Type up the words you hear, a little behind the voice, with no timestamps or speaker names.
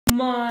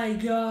My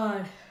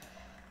God.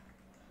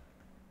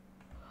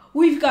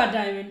 We've got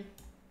diamond.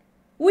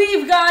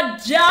 We've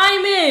got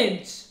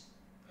diamonds.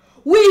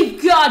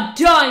 We've got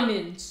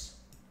diamonds.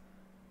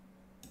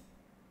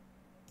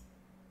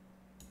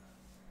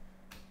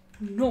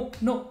 No.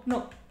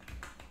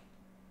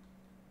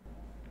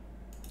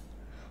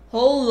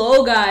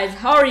 Hello guys,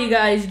 how are you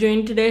guys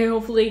doing today?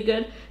 Hopefully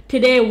good.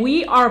 Today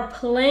we are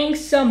playing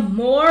some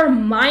more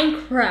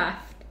Minecraft.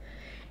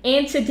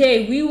 And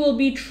today we will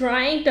be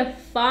trying to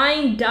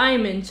find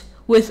diamonds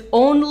with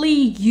only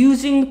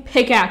using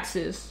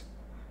pickaxes.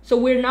 So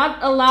we're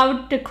not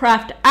allowed to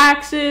craft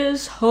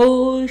axes,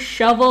 hoes,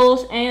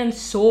 shovels, and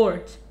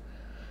swords.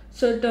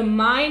 So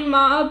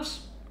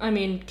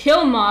to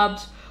kill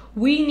mobs,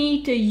 we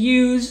need to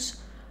use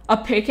a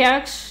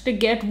pickaxe. To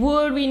get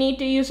wood, we need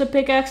to use a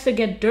pickaxe. To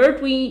get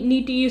dirt, we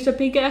need to use a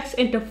pickaxe.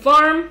 And to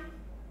farm,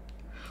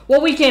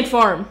 well, we can't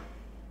farm.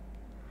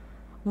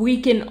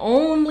 We can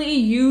only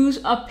use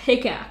a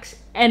pickaxe.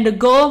 And the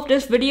goal of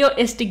this video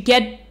is to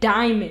get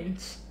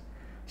diamonds.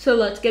 So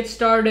let's get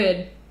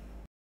started.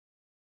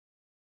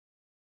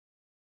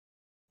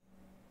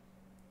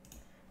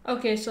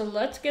 Okay, so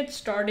let's get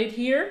started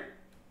here.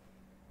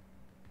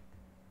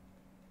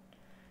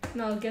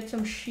 Now get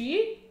some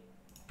sheep.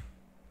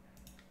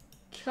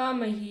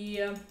 Come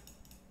here.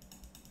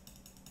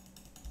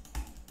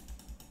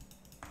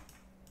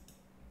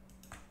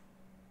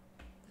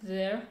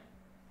 There.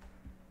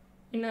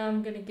 And now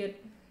I'm gonna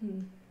get...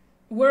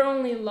 We're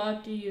only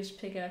allowed to use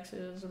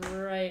pickaxes,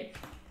 right?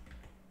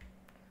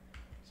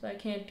 So I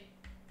can't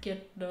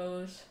get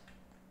those.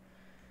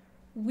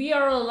 We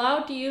are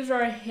allowed to use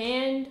our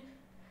hand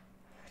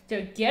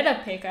to get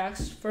a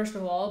pickaxe, first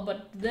of all,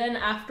 but then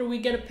after we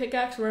get a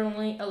pickaxe, we're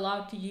only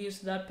allowed to use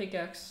that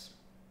pickaxe.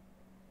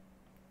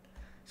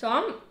 So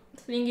I'm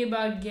thinking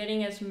about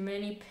getting as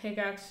many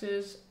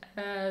pickaxes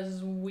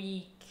as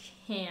we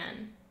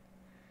can.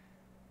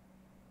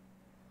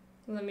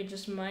 Let me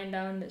just mine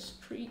down this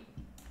tree,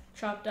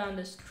 chop down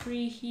this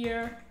tree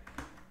here.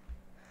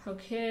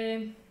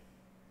 Okay,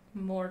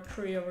 more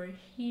tree over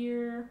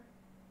here.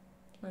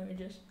 Let me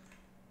just...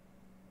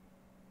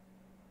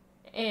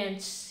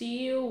 And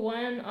see you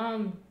when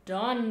I'm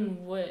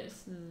done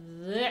with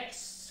this.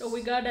 So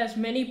we got as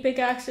many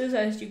pickaxes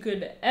as you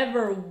could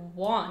ever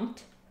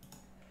want.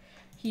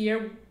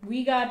 Here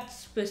we got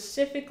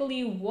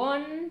specifically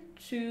 1,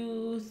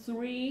 2,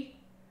 3,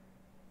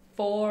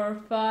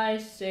 4,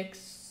 5, 6,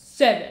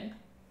 7.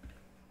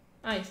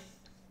 Nice.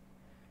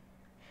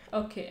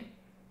 Okay.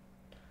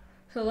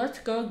 So let's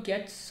go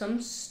get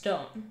some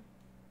stone.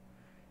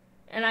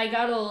 And I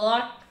got a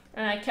lot.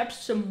 And I kept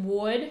some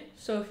wood,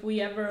 so if we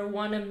ever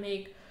want to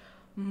make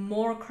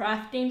more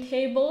crafting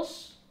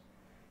tables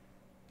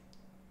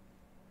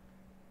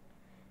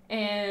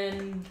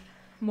and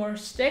more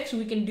sticks,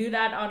 we can do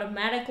that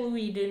automatically.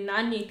 We do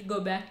not need to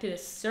go back to the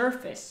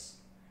surface.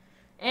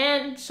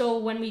 And so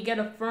when we get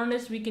a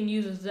furnace, we can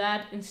use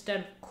that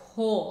instead of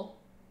coal.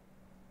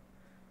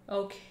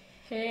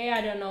 Okay, I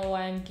don't know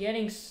why I'm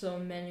getting so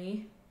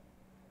many.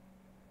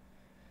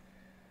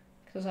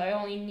 Because I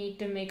only need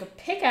to make a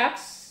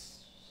pickaxe.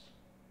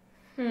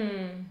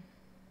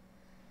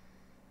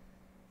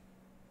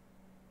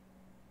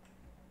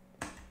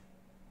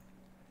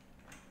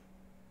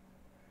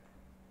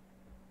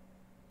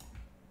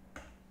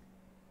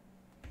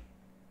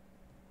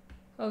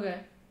 Okay,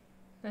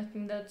 I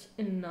think that's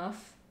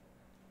enough.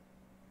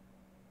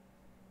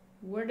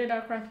 Where did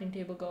our crafting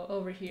table go?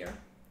 Over here.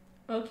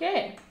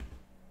 Okay.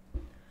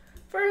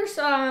 First,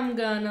 I'm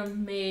gonna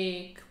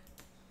make,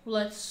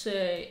 let's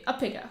say, a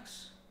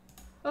pickaxe.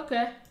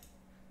 Okay.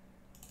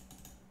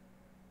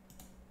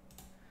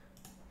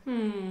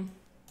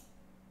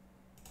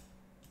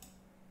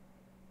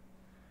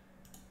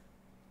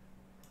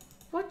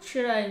 What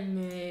should I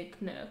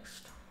make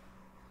next?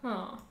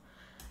 I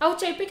would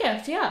say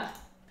pickaxe, yeah.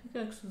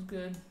 Pickaxe is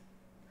good.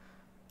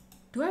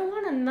 Do I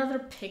want another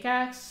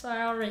pickaxe?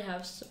 I already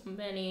have so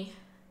many.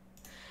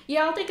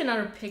 Yeah, I'll take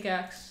another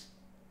pickaxe.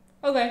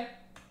 Okay,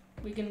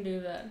 we can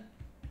do that.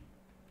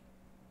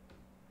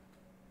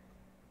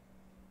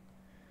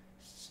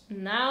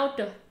 Now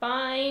to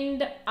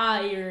find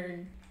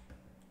iron.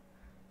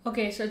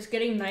 Okay, so it's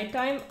getting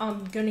nighttime.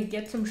 I'm gonna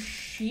get some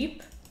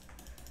sheep,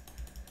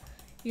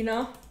 you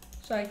know,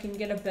 so I can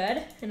get a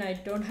bed and I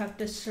don't have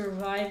to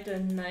survive the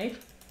night.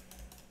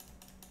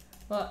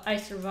 Well, I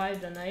survived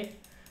the night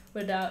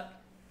without,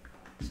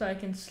 so I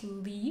can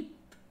sleep.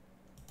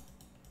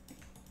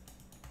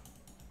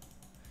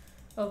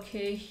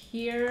 Okay,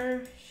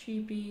 here,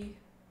 sheepy.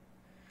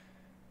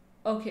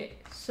 Okay,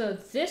 so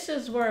this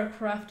is where a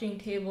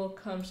crafting table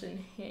comes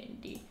in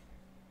handy.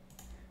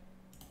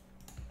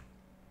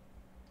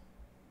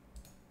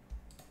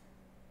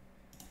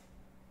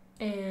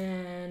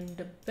 And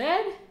the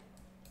bed.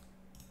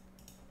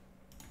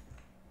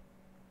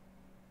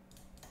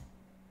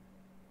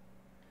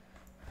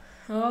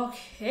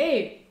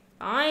 Okay,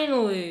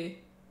 finally.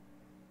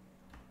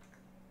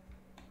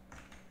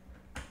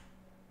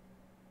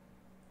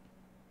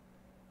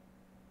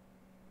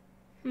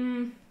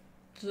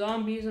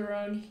 Zombies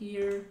around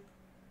here.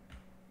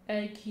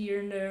 egg here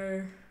and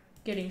there,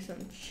 getting some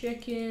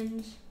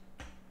chickens,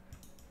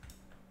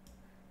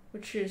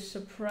 which is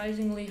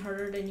surprisingly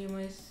harder than you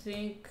might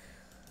think.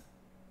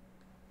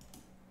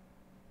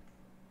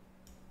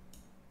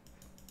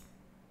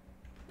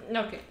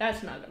 Okay,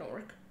 that's not gonna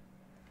work.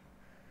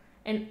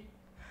 And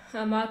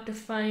I'm out to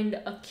find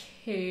a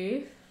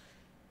cave.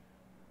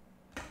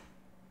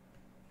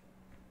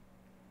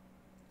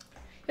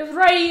 It's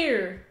right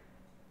here.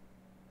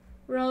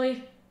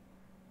 Really?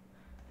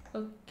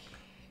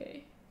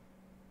 Okay.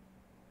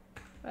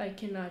 I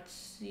cannot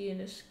see in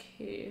this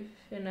cave,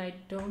 and I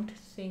don't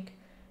think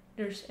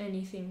there's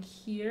anything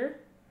here.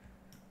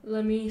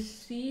 Let me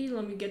see.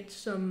 Let me get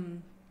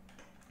some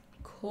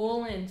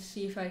coal and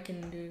see if I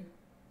can do.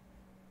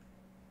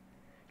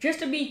 Just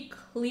to be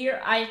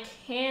clear, I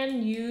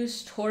can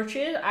use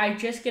torches. I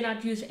just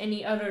cannot use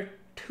any other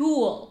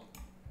tool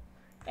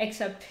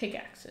except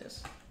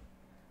pickaxes.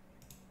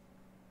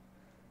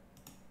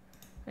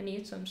 I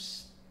need some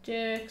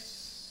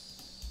sticks.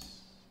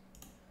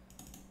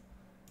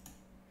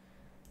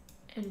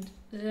 And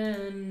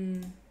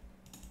then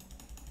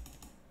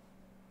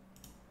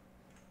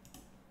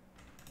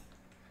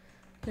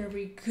there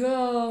we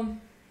go.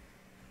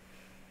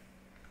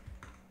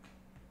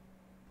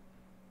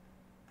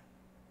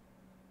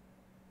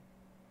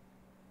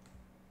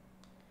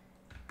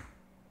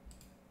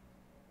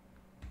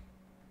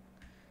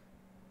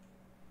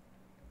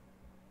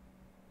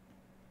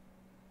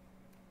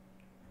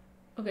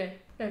 Okay,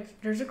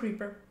 there's a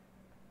creeper.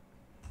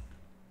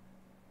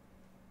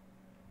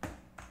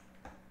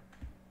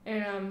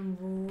 And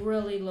I'm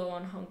really low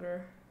on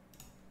hunger.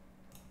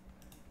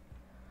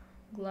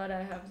 Glad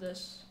I have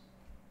this.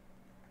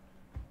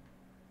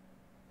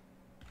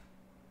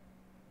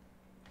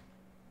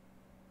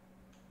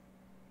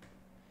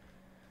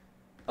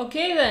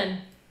 Okay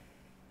then.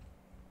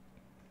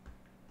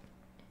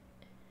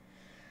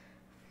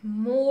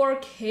 More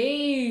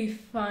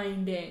cave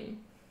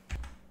finding.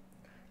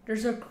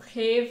 There's a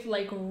cave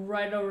like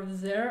right over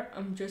there.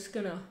 I'm just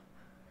gonna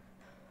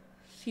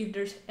see if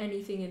there's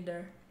anything in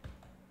there.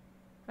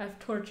 I have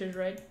torches,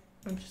 right?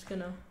 I'm just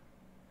gonna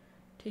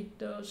take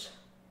those.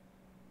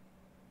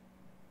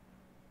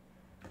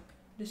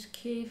 This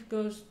cave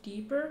goes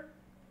deeper.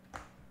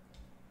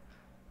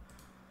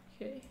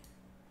 Okay.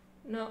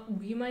 Now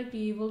we might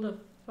be able to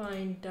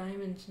find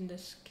diamonds in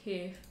this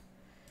cave.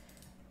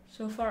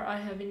 So far I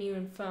haven't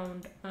even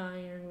found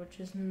iron, which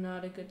is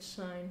not a good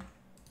sign.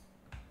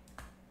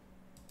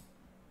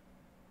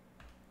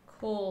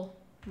 Coal.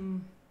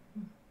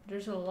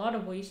 There's a lot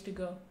of ways to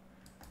go.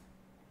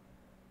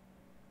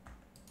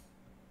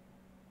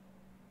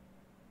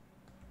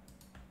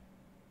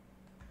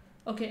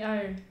 Okay,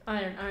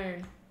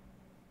 iron.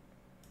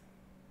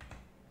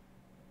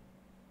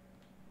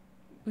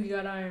 We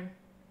got iron.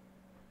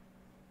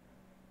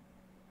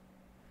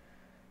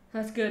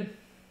 That's good.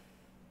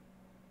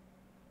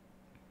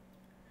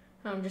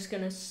 I'm just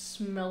gonna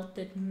smelt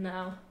it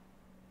now.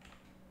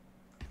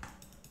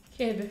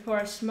 Okay, before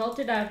I smelt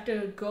it, I have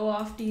to go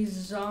off these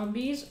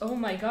zombies. Oh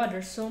my god,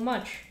 there's so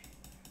much.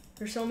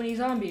 There's so many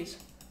zombies.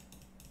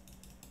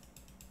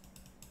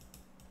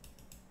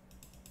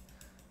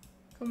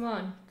 Come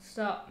on,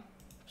 stop.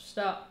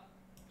 Stop.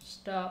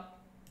 Stop.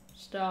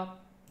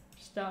 Stop.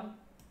 Stop.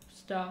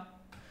 Stop.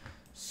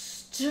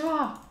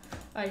 Stop!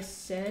 I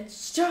said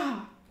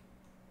stop!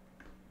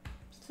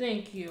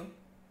 Thank you.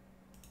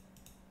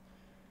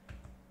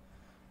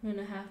 I'm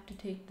gonna have to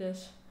take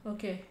this.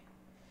 Okay.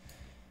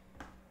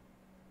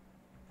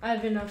 I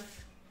have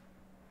enough.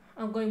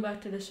 I'm going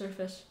back to the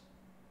surface.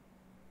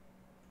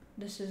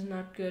 This is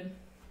not good.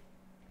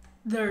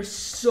 There's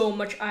so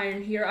much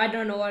iron here. I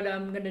don't know what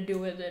I'm gonna do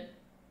with it.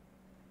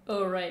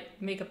 Oh right,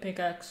 make a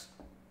pickaxe.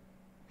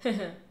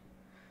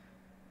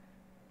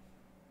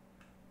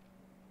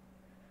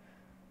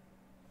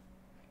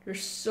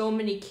 There's so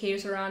many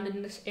caves around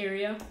in this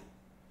area.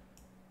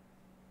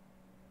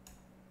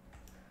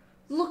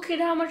 Look at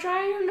how much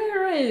iron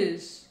there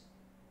is.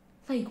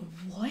 Like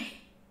what?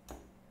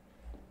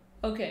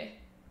 Okay.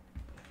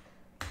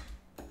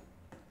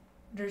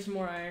 There's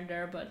more iron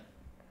there, but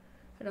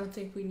I don't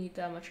think we need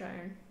that much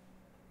iron.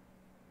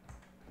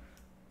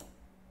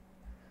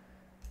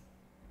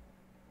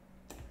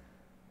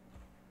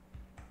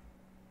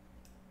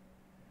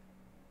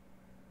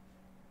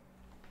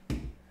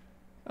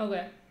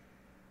 Okay.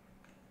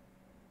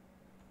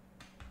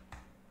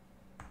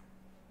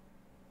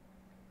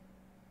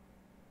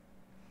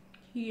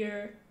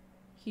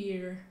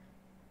 Here.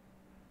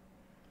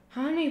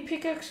 How many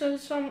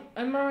pickaxes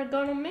am I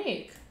gonna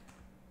make?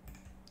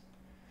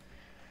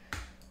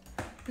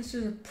 This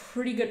is a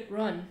pretty good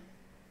run.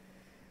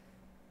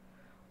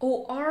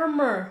 Oh,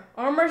 armor.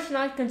 Armor's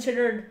not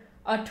considered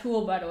a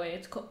tool, by the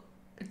way.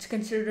 It's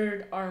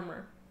considered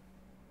armor.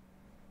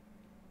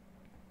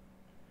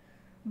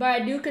 But I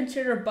do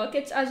consider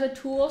buckets as a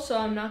tool, so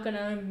I'm not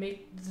gonna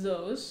make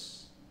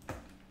those.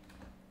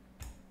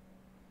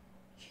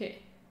 Okay.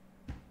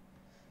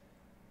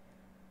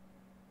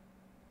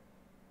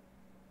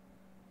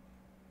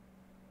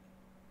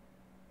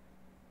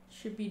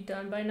 Should be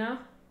done by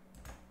now.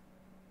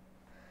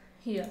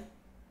 Here.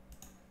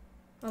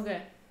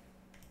 Okay.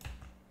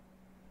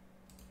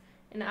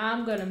 And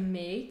I'm gonna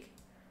make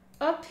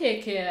a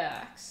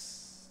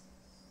pickaxe.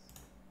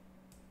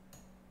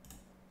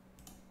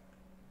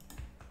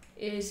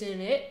 Isn't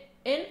it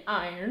an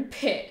iron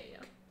pick?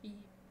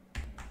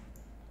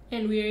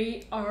 And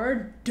we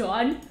are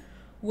done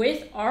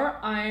with our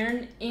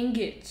iron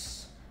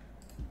ingots.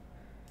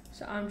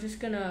 So I'm just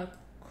gonna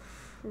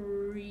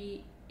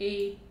create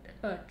a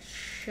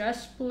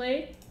chest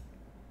plate.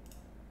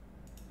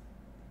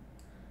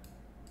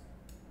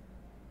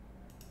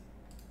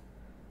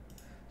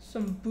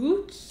 Some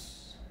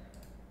boots.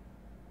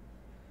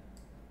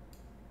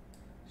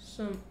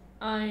 Some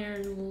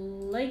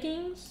iron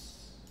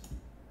leggings.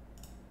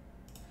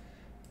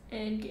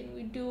 And can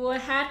we do a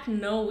hat?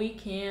 No, we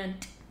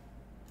can't.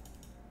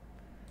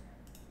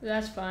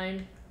 That's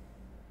fine.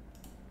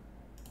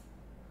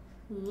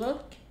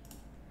 Look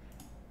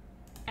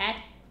at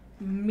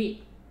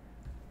me.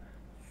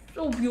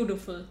 So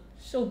beautiful.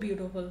 So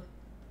beautiful.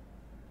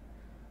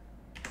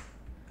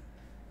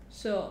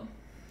 So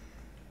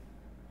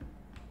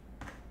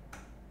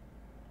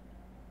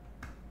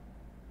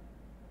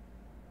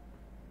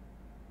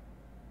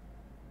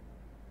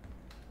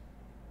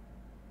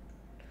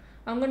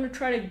I'm gonna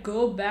try to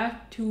go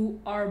back to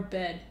our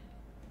bed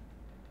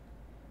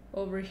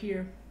over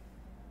here.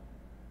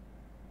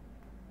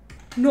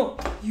 No,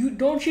 you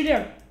don't you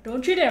dare!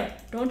 Don't you dare!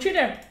 Don't you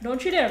dare!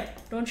 Don't you dare!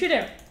 Don't you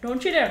dare!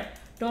 Don't you dare!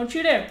 Don't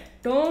you dare!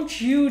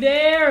 Don't you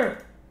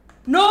dare!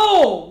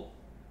 No!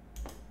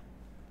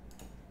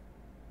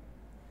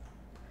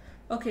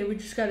 Okay, we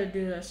just gotta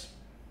do this.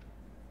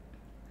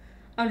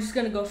 I'm just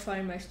gonna go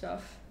find my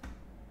stuff.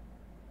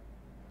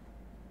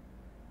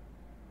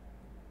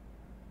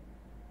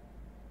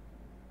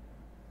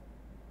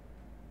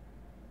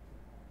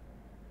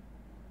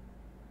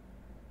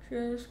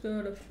 Just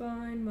gotta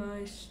find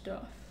my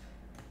stuff.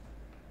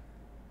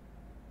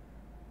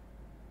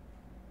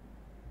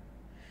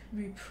 Should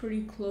be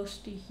pretty close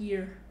to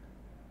here.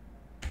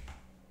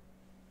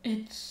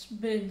 It's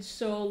been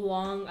so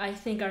long, I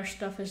think our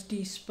stuff has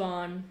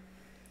despawned.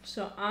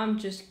 So I'm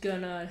just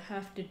gonna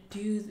have to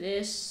do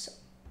this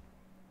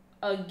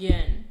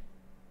again.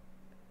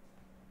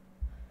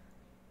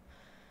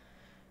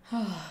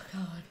 Oh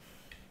God.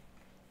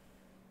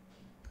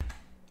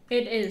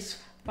 It is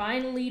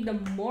finally the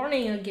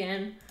morning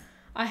again.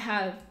 I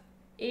have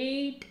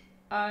 8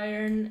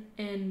 iron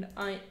and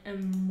I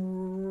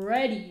am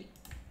ready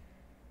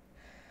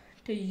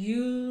to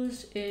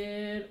use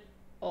it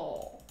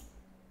all.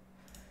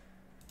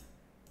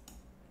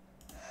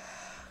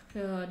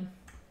 God,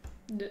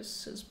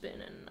 this has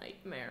been a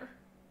nightmare.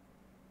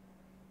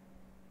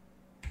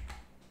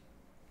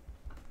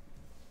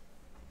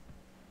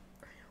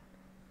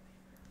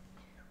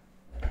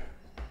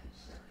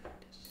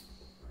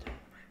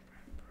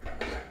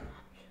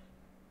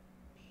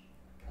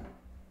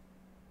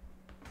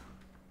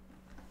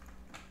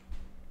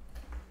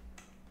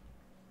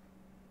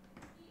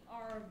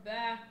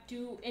 Back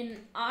to an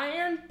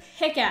iron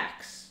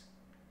pickaxe.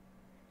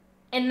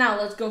 And now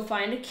let's go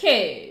find a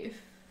cave.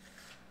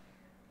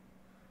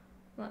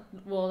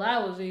 Well,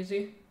 that was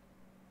easy.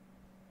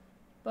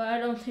 But I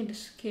don't think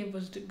this cave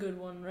was the good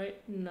one,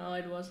 right? No,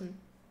 it wasn't.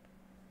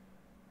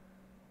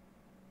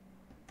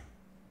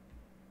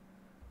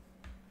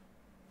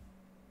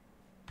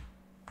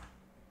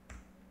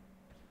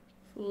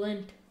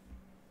 Flint.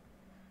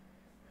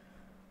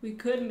 We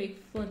could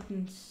make flint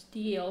and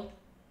steel.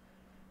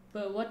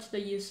 But what's the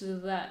use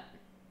of that?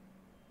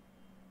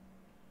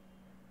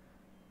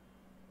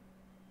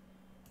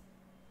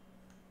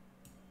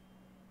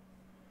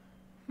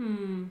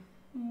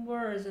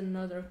 Where is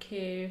another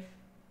cave?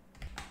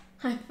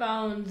 I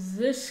found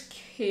this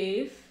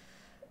cave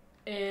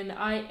and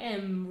I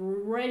am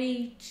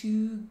ready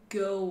to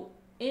go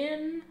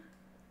in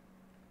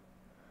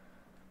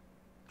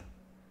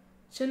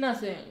to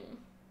nothing.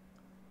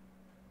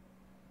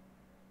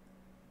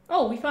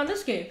 Oh, we found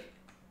this cave.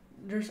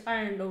 There's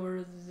iron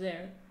over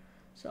there,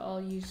 so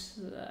I'll use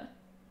that.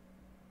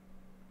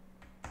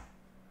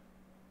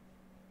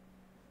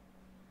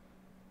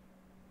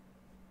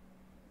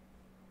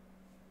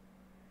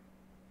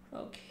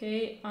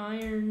 Okay,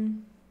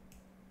 iron.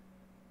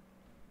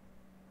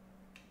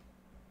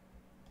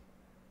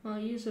 I'll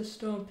use a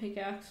stone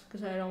pickaxe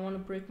because I don't want to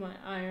break my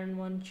iron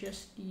one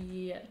just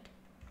yet.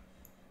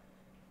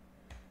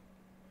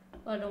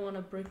 I don't want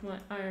to break my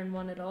iron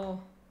one at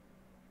all.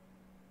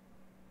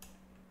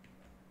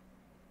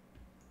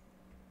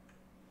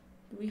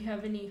 Do we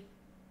have any?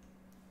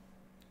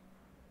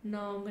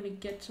 No, I'm gonna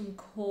get some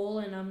coal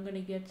and I'm gonna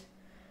get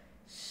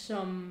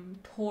some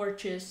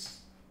torches.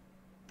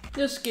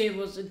 This cave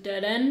was a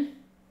dead end.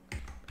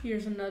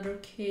 Here's another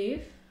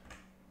cave.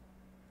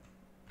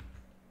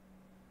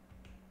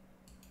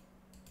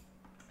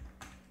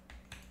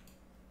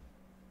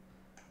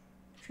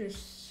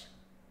 Just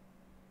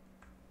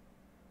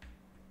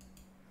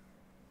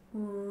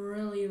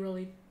really,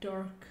 really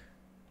dark.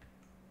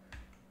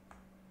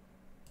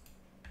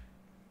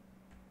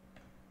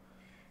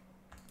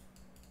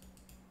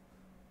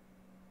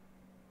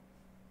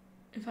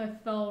 If I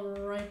fell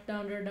right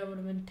down there, that would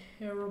have been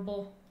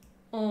terrible.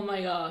 Oh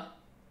my god.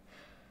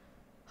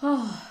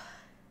 Oh.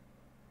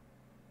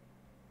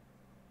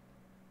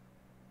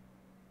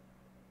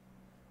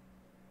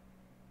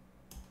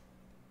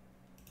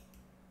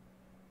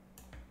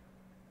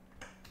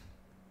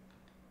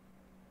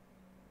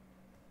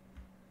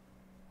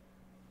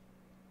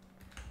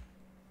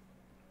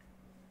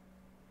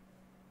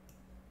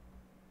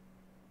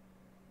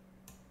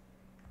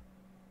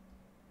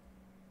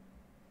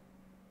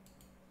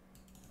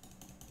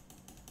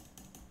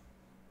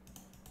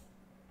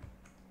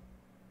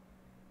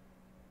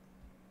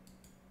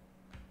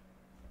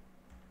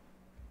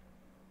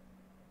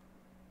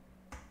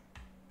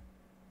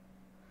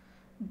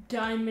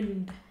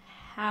 Diamond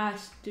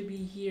has to be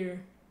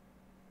here.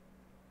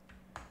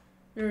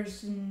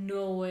 There's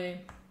no way.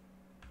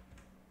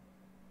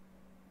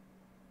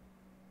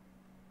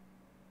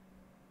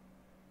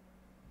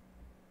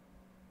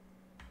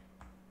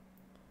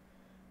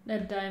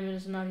 That diamond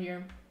is not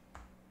here.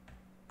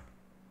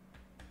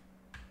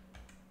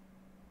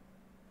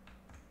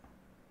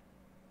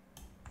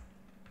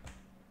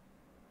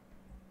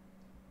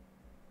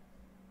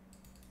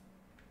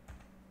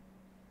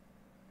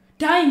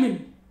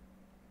 Diamond!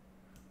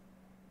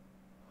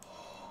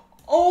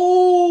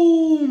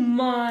 Oh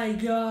my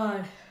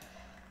god.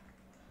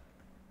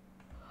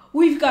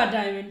 We've got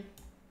diamond.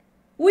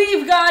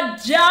 We've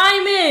got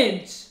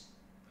diamonds!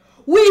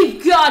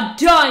 We've got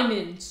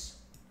diamonds!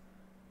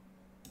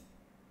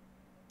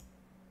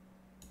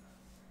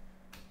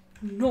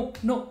 No,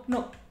 no,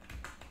 no.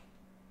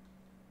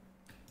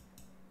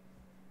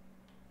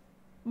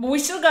 But we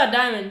still got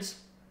diamonds.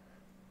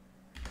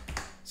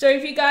 So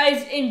if you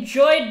guys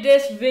enjoyed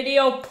this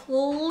video,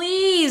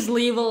 please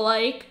leave a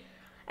like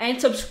and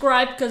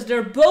subscribe because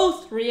they're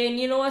both free. And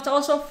you know what's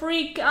also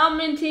free?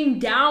 Commenting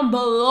down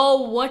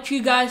below what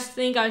you guys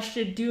think I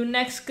should do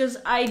next because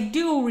I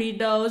do read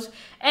those.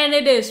 And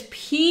it is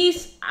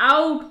peace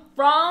out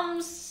from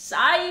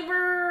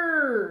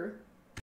Cyber.